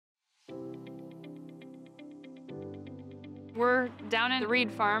We're down in the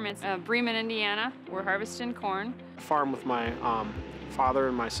Reed farm. It's Bremen, Indiana. We're harvesting corn. Farm with my father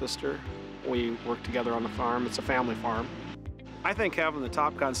and my sister. We work together on the farm. It's a family farm. I think having the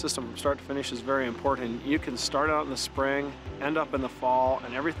Topcon system from start to finish is very important. You can start out in the spring, end up in the fall,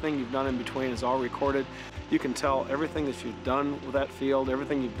 and everything you've done in between is all recorded. You can tell everything that you've done with that field,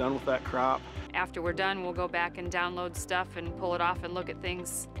 everything you've done with that crop. After we're done, we'll go back and download stuff and pull it off and look at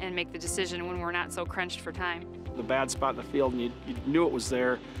things and make the decision when we're not so crunched for time. The bad spot in the field, and you knew it was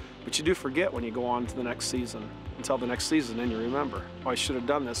there, but you do forget when you go on to the next season. Until the next season, and you remember, oh, I should have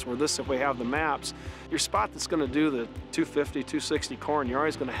done this. Or this, if we have the maps, your spot that's going to do the 250, 260 corn, you're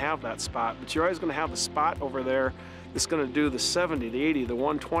always going to have that spot, but you're always going to have the spot over there that's going to do the 70, the 80, the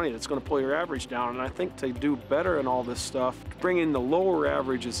 120, that's going to pull your average down. And I think to do better in all this stuff, bringing the lower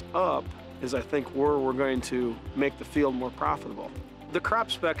averages up is, I think, where we're going to make the field more profitable. The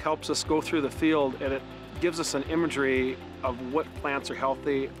crop spec helps us go through the field, and it gives us an imagery of what plants are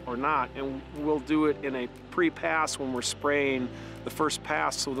healthy or not, and we'll do it in a pre-pass when we're spraying the first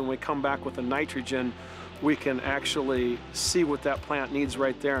pass, so then we come back with the nitrogen, we can actually see what that plant needs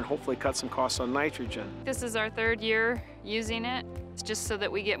right there and hopefully cut some costs on nitrogen. This is our third year using it. It's just so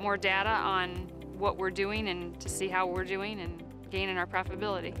that we get more data on what we're doing and to see how we're doing and gaining our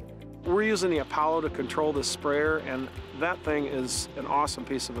profitability. We're using the Apollo to control the sprayer, and that thing is an awesome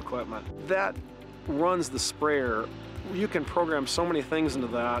piece of equipment. That runs the sprayer. You can program so many things into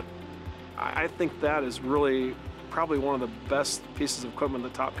that. I think that is really probably one of the best pieces of equipment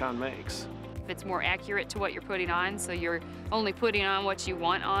that Topcon makes. It's more accurate to what you're putting on, so you're only putting on what you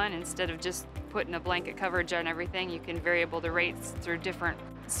want on instead of just putting a blanket coverage on everything. You can variable the rates through different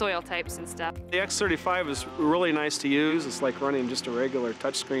soil types and stuff. The X35 is really nice to use. It's like running just a regular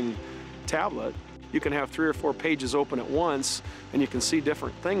touchscreen tablet. You can have 3 or 4 pages open at once, and you can see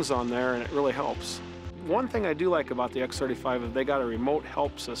different things on there, and it really helps. One thing I do like about the X35 is they got a remote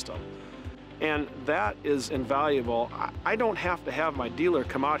help system, and that is invaluable. I don't have to have my dealer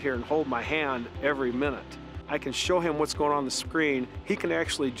come out here and hold my hand every minute. I can show him what's going on the screen. He can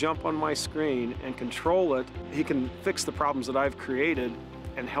actually jump on my screen and control it. He can fix the problems that I've created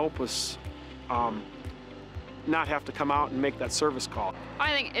and help us not have to come out and make that service call.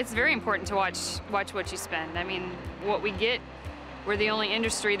 I think it's very important to watch what you spend. I mean, what we get, we're the only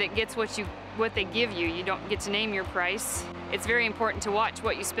industry that gets what they give you. You don't get to name your price. It's very important to watch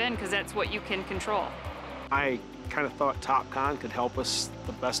what you spend because that's what you can control. I kind of thought Topcon could help us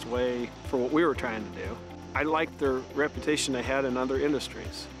the best way for what we were trying to do. I liked their reputation they had in other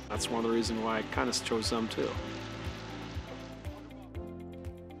industries. That's one of the reasons why I kind of chose them too.